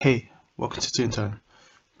Hey, welcome to Toon Time,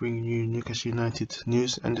 bringing you Newcastle United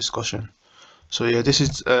news and discussion. So yeah, this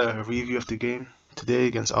is a review of the game today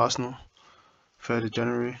against Arsenal, 3rd of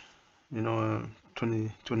January,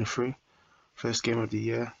 2023, first game of the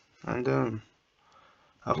year. And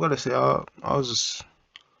I've got to say,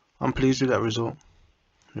 I'm pleased with that result.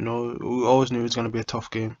 We always knew it was going to be a tough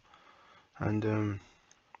game, and um,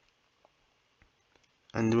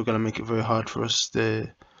 and we're going to make it very hard for us. The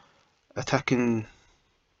attacking,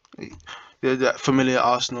 that familiar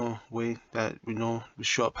Arsenal way that we know, with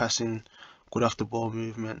short passing, good off the ball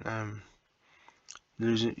movement.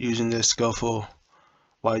 Using their skillful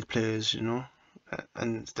wide players,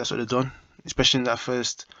 and that's what they've done. Especially in that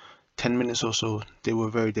first 10 minutes or so, they were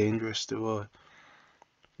very dangerous. There were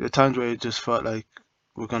times where it just felt like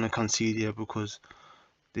we're gonna concede here because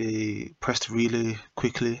they pressed really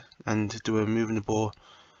quickly and they were moving the ball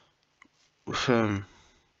with um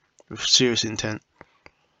with serious intent,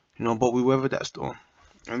 But we weathered that storm,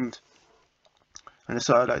 and and that's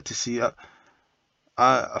what I like to see.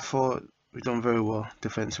 I thought we done very well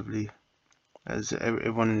defensively, as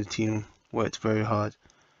everyone in the team worked very hard.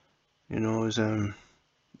 It was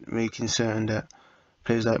making certain that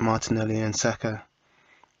players like Martinelli and Saka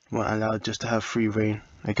weren't allowed just to have free reign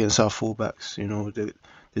against our fullbacks.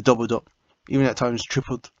 They doubled up, even at times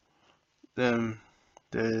tripled um,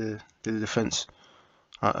 the defense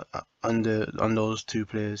on those two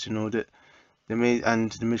players. That they made,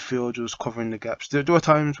 and the midfield was covering the gaps. There were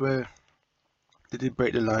times where they did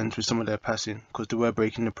break the lines with some of their passing because they were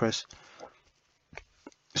breaking the press,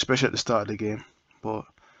 especially at the start of the game. But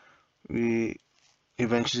we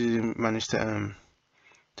eventually managed to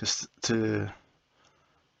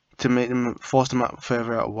make them force them out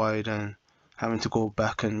further out wide and having to go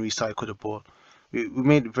back and recycle the ball. We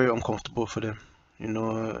made it very uncomfortable for them.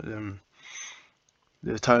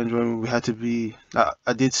 There were times when we had to be.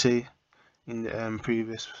 I did say in the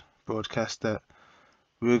previous broadcast that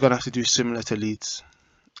we were gonna have to do similar to Leeds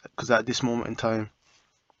because at this moment in time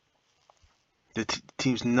the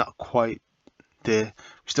team's not quite there.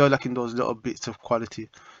 We're still lacking those little bits of quality.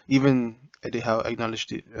 Even Eddie Howe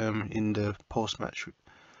acknowledged it in the post-match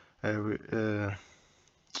uh,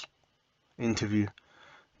 interview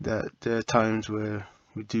that there are times where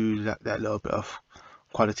we do lack that little bit of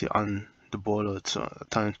quality on the ball at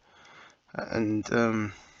times, and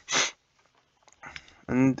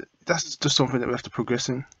and that's just something that we have to progress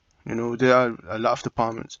in. There are a lot of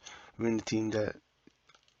departments within the team that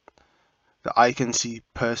I can see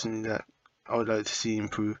personally that I would like to see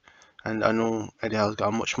improve, and I know Eddie Howe's got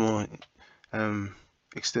a much more um,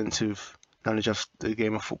 extensive knowledge of the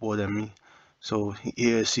game of football than me. So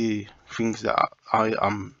he'll see things that I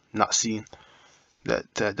am not seeing that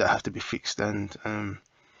have to be fixed, and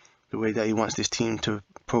the way that he wants this team to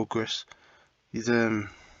progress is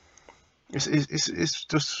it's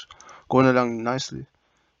just going along nicely.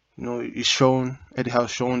 He's shown Eddie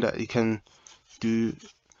Howe's shown that he can do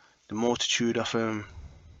the multitude of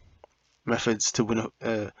methods to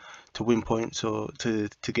win points or to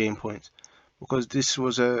gain points. Because this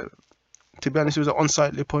was to be honest, it was an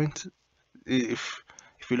unsightly point if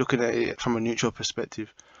you're looking at it from a neutral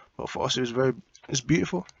perspective. But for us, it's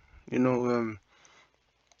beautiful. You know, um,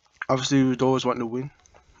 Obviously we'd always want to win,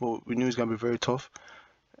 but we knew it was gonna be very tough.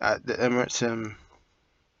 At the Emirates,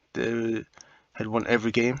 they had won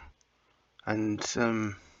every game and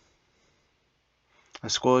and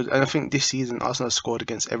scored. And I think this season Arsenal has scored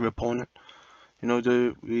against every opponent.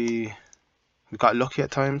 We got lucky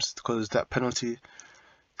at times because that penalty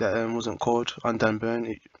that wasn't called on Dan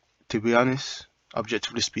Burn. To be honest,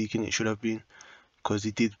 objectively speaking, it should have been because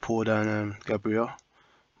he did pull down Gabriel.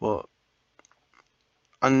 But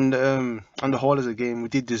on the whole as a game, we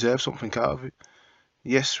did deserve something out of it.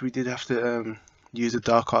 Yes, we did have to use the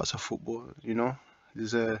dark arts of football.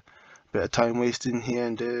 There's a bit of time wasting here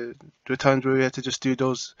and there. There were times where we had to just do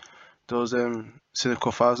those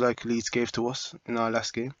cynical fouls like Leeds gave to us in our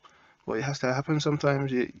last game. But it has to happen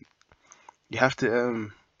sometimes. You have to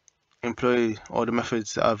employ all the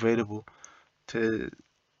methods that are available to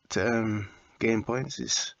gain points.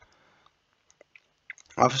 It's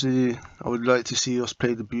obviously I would like to see us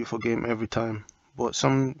play the beautiful game every time, but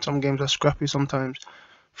some games are scrappy. Sometimes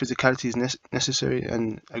physicality is necessary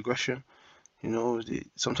and aggression.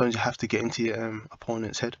 Sometimes you have to get into your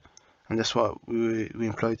opponent's head, and that's what we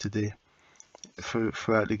employed today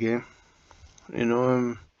throughout the game. In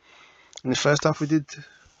the first half we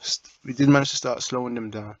did manage to start slowing them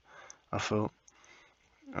down. I felt,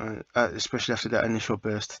 especially after that initial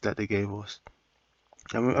burst that they gave us.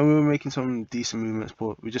 And we were making some decent movements,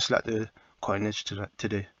 but we just lacked the cutting edge to that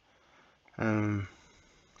today. Um,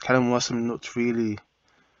 Callum Wilson looked really,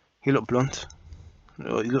 he looked blunt. He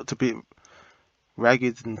looked a bit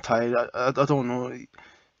ragged and tired. I don't know.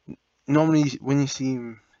 Normally, when you see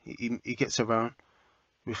him, he gets around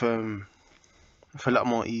with with a lot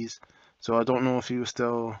more ease. So I don't know if he was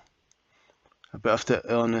still a bit of the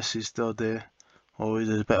illness is still there, or is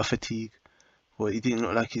it a bit of fatigue. But he didn't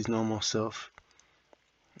look like his normal self.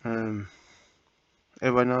 Um,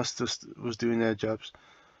 Everyone else just was doing their jobs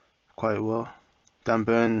quite well. Dan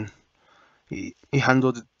Burn, he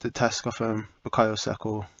handled the task of Bukayo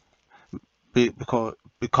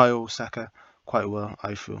Saka quite well,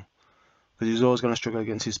 I feel. Because he was always going to struggle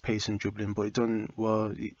against his pace and dribbling, but he done well.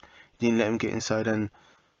 He didn't let him get inside, and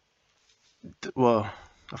well,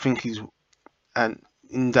 I think he's and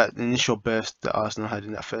in that initial burst that Arsenal had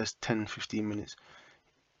in that first 10-15 minutes,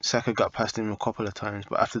 Saka got past him a couple of times,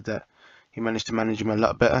 but after that, he managed to manage him a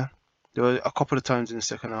lot better. There were a couple of times in the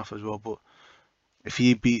second half as well, but if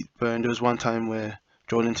he beat Burn, there was one time where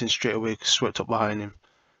Joelinton straight away swept up behind him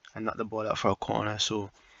and knocked the ball out for a corner. So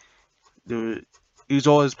he was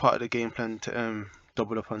always part of the game plan to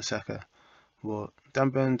double up on Saka. But Dan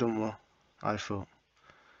Burn done well, I thought.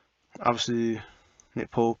 Obviously,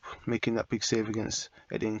 Nick Pope making that big save against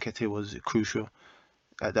Eddie Nketiah was crucial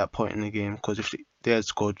at that point in the game, because if they had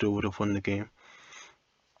scored, they would have won the game.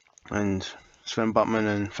 And Sven Botman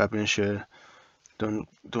and Fabian Schär done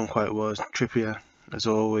quite well. Trippier, as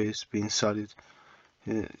always, being solid.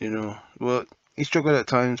 Well, he struggled at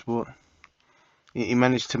times, but he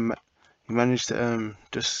managed to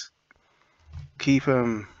just keep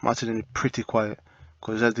Martinelli pretty quiet.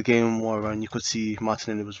 Because as the game wore on, you could see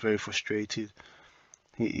Martinelli was very frustrated.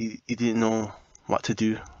 He didn't know what to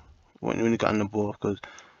do when he got on the ball. Because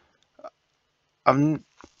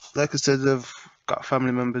like I said, I've got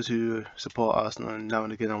family members who support Arsenal, and now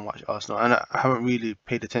and again I watch Arsenal, and I haven't really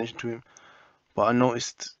paid attention to him. But I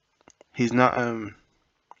noticed he's not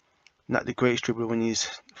the greatest dribbler when he's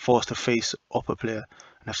forced to face up a player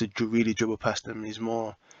and have to really dribble past them. He's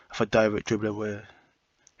more of a direct dribbler where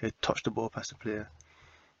he'll touch the ball past the player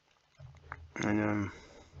and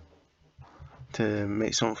to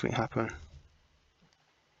make something happen.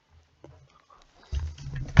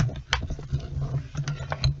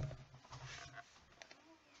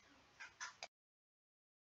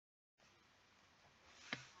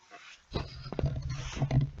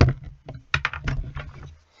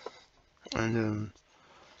 And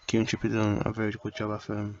Kieran Trippier done a very good job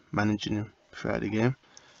of managing him throughout the game.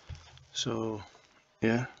 So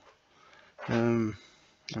yeah, I'm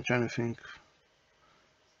trying to think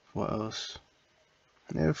what else.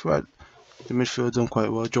 Yeah, throughout the midfield done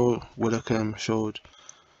quite well. Joe Willock showed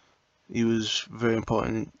he was very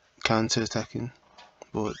important in counter attacking,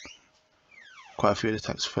 but quite a few of the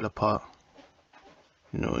attacks fell apart.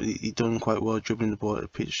 He done quite well dribbling the ball at the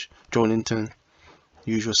pitch. Joelinton,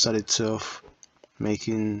 usual solid self,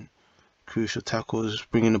 making crucial tackles,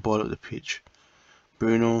 bringing the ball up the pitch.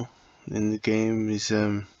 Bruno in the game is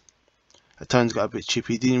at times got a bit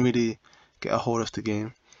chippy. He didn't really get a hold of the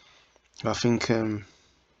game. I think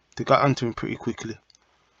they got onto him pretty quickly.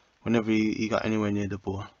 Whenever he got anywhere near the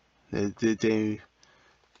ball, they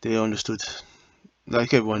understood,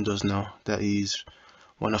 like everyone does now, that he's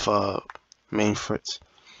one of our main threats,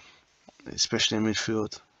 especially in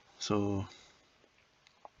midfield. So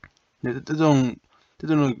they done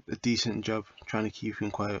a decent job trying to keep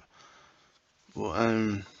him quiet.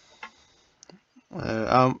 But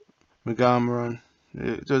Megamaran,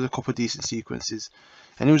 there's a couple of decent sequences,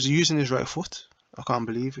 and he was using his right foot. I can't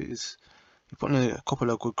believe it. He put in a couple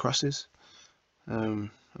of good crosses. I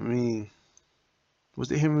mean,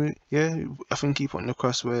 was it him? Yeah, I think he put in a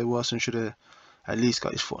cross where Wilson should have at least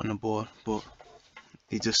got his foot on the ball, but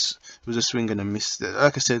it was a swing and a miss.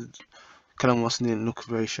 Like I said, Callum Wilson didn't look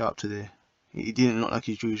very sharp today. He didn't look like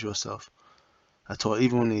his usual self at all.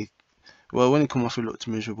 Even when he come off, he looked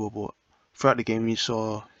miserable, but throughout the game you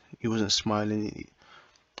saw he wasn't smiling.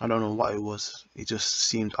 I don't know what it was. It just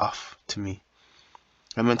seemed off to me.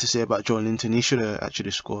 I meant to say about Joelinton, he should have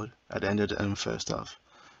actually scored at the end of the first half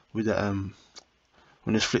with the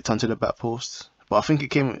when it's flicked onto the back post. But I think it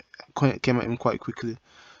came at him quite quickly,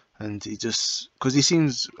 and he just, because he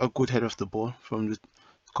seems a good head off the ball from the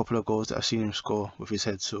couple of goals that I've seen him score with his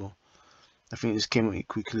head. So I think it just came at it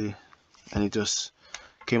quickly, and it just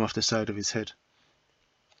came off the side of his head.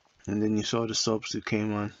 And then you saw the subs who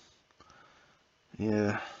came on.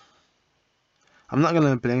 Yeah, I'm not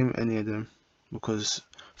gonna blame any of them, because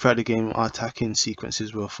throughout the game our attacking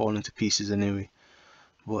sequences were falling to pieces anyway.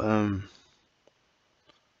 But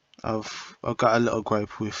I've got a little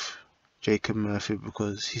gripe with Jacob Murphy,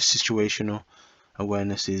 because his situational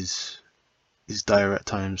awareness is dire at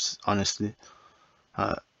times, honestly.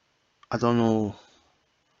 I don't know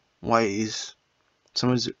why it is.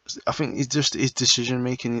 Sometimes I think it's just his decision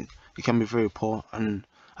making. It can be very poor, and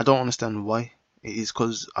I don't understand why it is.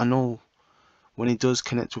 Because I know when he does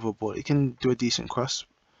connect with a ball, he can do a decent cross,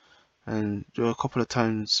 and there were a couple of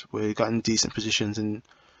times where he got in decent positions, and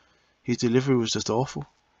his delivery was just awful.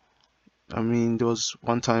 I mean, there was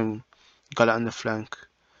one time he got it on the flank.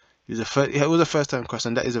 It was a first time cross,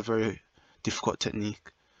 and that is a very difficult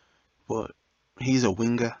technique. But he's a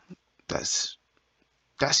winger. That's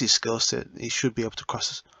that's his skill set. He should be able to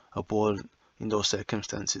cross a ball in those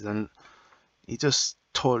circumstances, and he just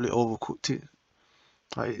totally overcooked it.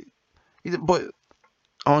 Like, but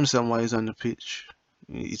I understand why he's on the pitch.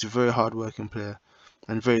 He's a very hard-working player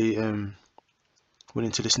and very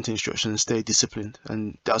willing to listen to instructions and stay disciplined,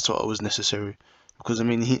 and that's what was necessary. Because I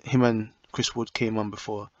mean, him and Chris Wood came on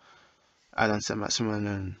before Alan Saint-Maximin,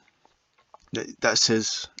 and that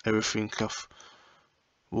says everything of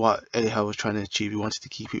what Eddie Howe was trying to achieve. He wanted to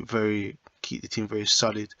keep the team very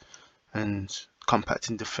solid and compact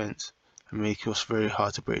in defence and make us very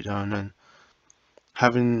hard to break down. And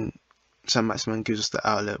having Saint-Maximin gives us the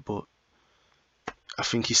outlet, but I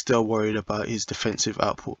think he's still worried about his defensive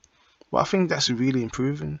output. But I think that's really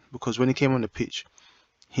improving because when he came on the pitch,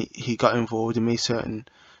 he got involved. He made certain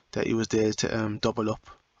that he was there to double up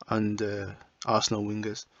on the Arsenal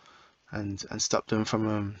wingers and stop them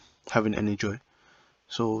from having any joy.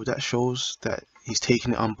 So that shows that he's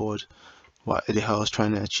taking it on board what Eddie Howe is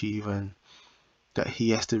trying to achieve, and that he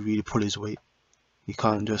has to really pull his weight. He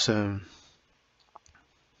can't just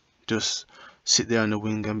sit there on the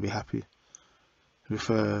wing and be happy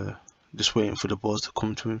with just waiting for the balls to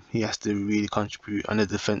come to him. He has to really contribute on the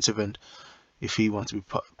defensive end if he wants to be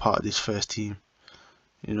part of this first team.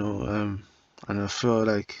 And I feel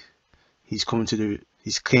like he's came to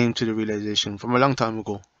the realization from a long time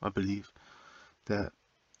ago, I believe, that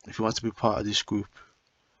if he wants to be part of this group,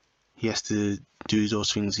 he has to do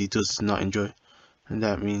those things he does not enjoy, and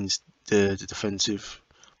that means the defensive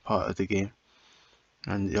part of the game.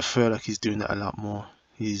 And I feel like he's doing that a lot more.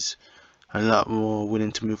 He's a lot more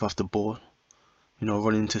willing to move off the ball,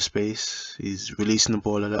 run into space. He's releasing the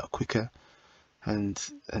ball a lot quicker, and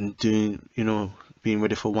doing, being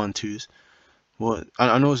ready for 1-2s. Well,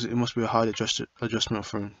 I know it must be a hard adjustment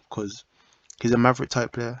for him because he's a maverick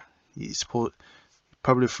type player. He's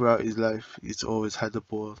probably throughout his life he's always had the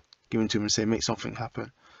ball given to him and say make something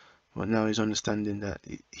happen. But now he's understanding that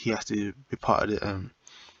he has to be part of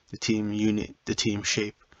the team unit, the team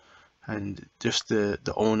shape, and just the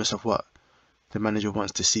onus of what the manager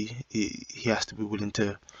wants to see. He has to be willing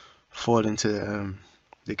to fall into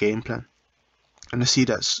the game plan, and I see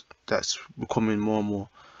that's becoming more and more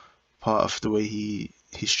part of the way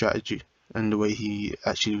his strategy and the way he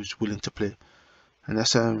actually was willing to play. And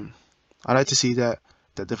that's I like to see that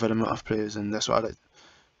development of players, and that's what I like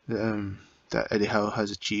that Eddie Howe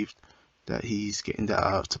has achieved, that he's getting that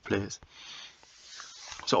out to players.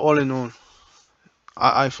 So all in all,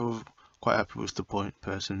 I feel quite happy with the point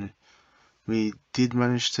personally. We did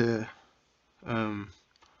manage to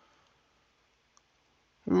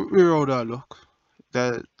we rolled our luck.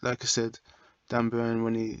 That, like I said, Dan Burn,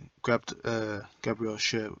 when he grabbed Gabriel's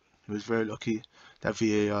shirt, he was very lucky that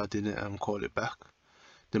VAR didn't call it back.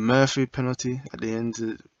 The Murphy penalty at the end,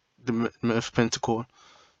 the Murphy penalty call,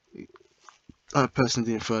 I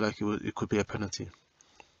personally didn't feel like it could be a penalty.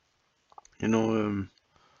 It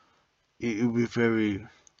would be very,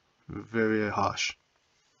 very harsh.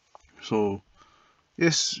 So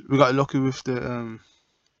yes, we got lucky with the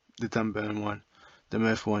Dan Burn one. The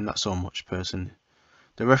Murphy one, not so much personally.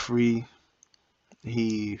 The referee,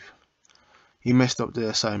 he messed up the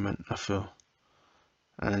assignment, I feel.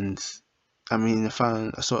 And I mean, I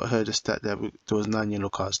sort of heard a stat that there was 9 yellow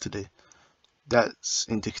cards today. That's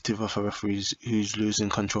indicative of a referee who's losing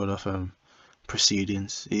control of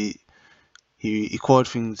proceedings. He called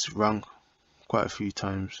things wrong quite a few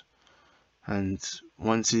times, and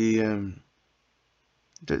once he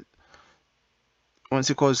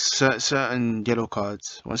calls certain yellow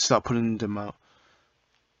cards, once he started pulling them out,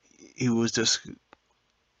 it was just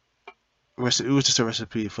a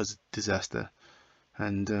recipe for disaster.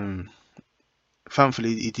 And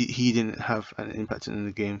thankfully he didn't have an impact in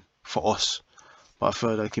the game for us, but I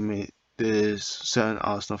felt like there's certain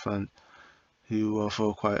Arsenal fans who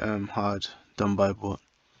feel quite hard done by. But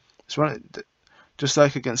just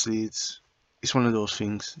like against Leeds, it's one of those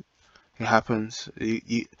things. It happens.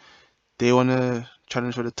 They want to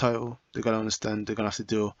challenge for the title. They gotta understand they're gonna have to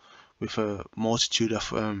deal with a multitude of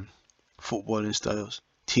footballing styles.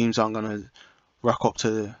 Teams aren't gonna rock up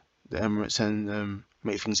to the Emirates and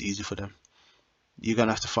make things easy for them. You're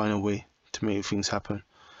gonna have to find a way to make things happen.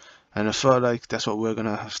 And I felt like that's what we're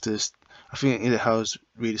gonna have to. I think Eddie Howe's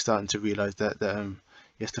really starting to realize that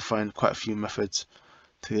he has to find quite a few methods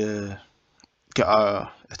to get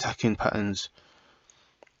our attacking patterns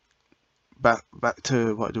back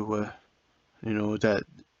to what they were. You know, that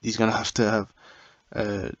he's gonna have to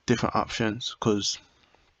have different options, because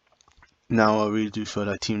now I really do feel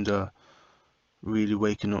like teams are really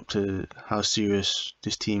waking up to how serious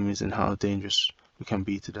this team is and how dangerous we can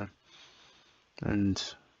be to them. And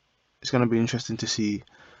it's gonna be interesting to see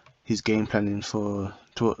his game planning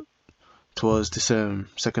towards this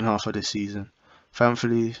second half of the season.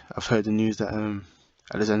 Thankfully, I've heard the news that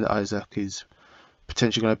Alexander Isaac is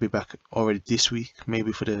potentially going to be back already this week,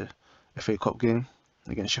 maybe for the FA Cup game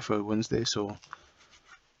against Sheffield Wednesday. So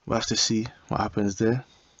we'll have to see what happens there.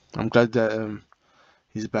 I'm glad that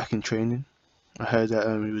he's back in training. I heard that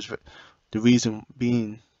the reason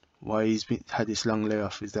being why had this long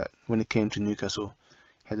layoff is that when it came to Newcastle,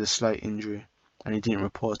 he had a slight injury and he didn't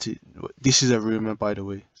report it. This is a rumor, by the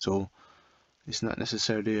way, so it's not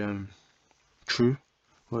necessarily true.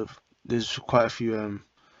 But there's quite a few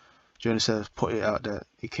journalists that have put it out that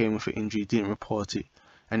he came with an injury, didn't report it,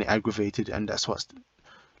 and it aggravated, and that's what's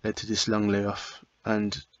led to this long layoff.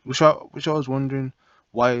 And which I was wondering,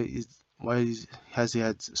 has he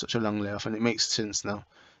had such a long layoff? And it makes sense now.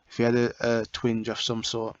 If he had a twinge of some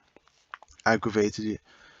sort, aggravated it,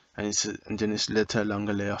 and then it's led to a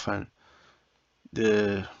longer layoff, and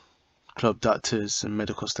the club doctors and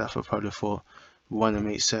medical staff have probably thought we want to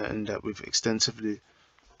make certain that we've extensively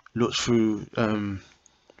looked through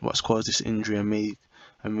what's caused this injury and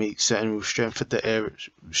make certain we've strengthened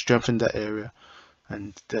that area,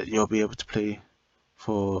 and that you'll be able to play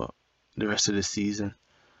for the rest of the season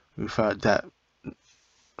without that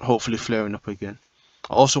hopefully flaring up again.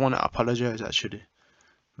 I also want to apologise actually,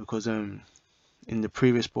 because in the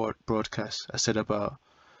previous broadcast I said about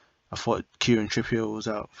I thought Kieran Trippier was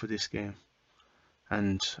out for this game,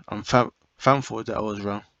 and I'm thankful that I was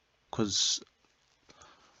wrong, because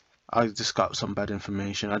I just got some bad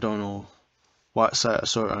information. I don't know what site I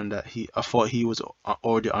saw it on that I thought he was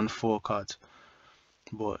already on 4 cards,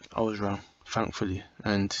 but I was wrong, thankfully,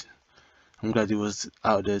 and I'm glad he was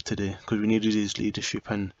out there today, because we needed his leadership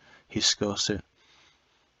and his skill set,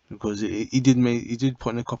 because he did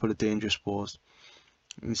put in a couple of dangerous balls.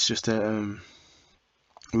 It's just that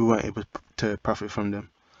we weren't able to profit from them.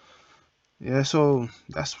 Yeah, so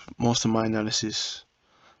that's most of my analysis.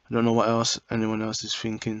 I don't know what else anyone else is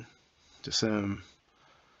thinking. Just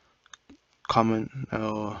comment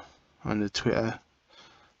or on the Twitter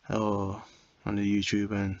or on the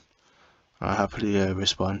YouTube, and I'll happily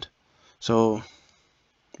respond. So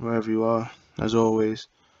wherever you are, as always,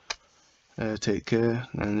 take care,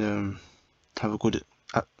 and have a good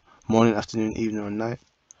morning, afternoon, evening, or night.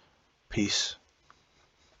 Peace.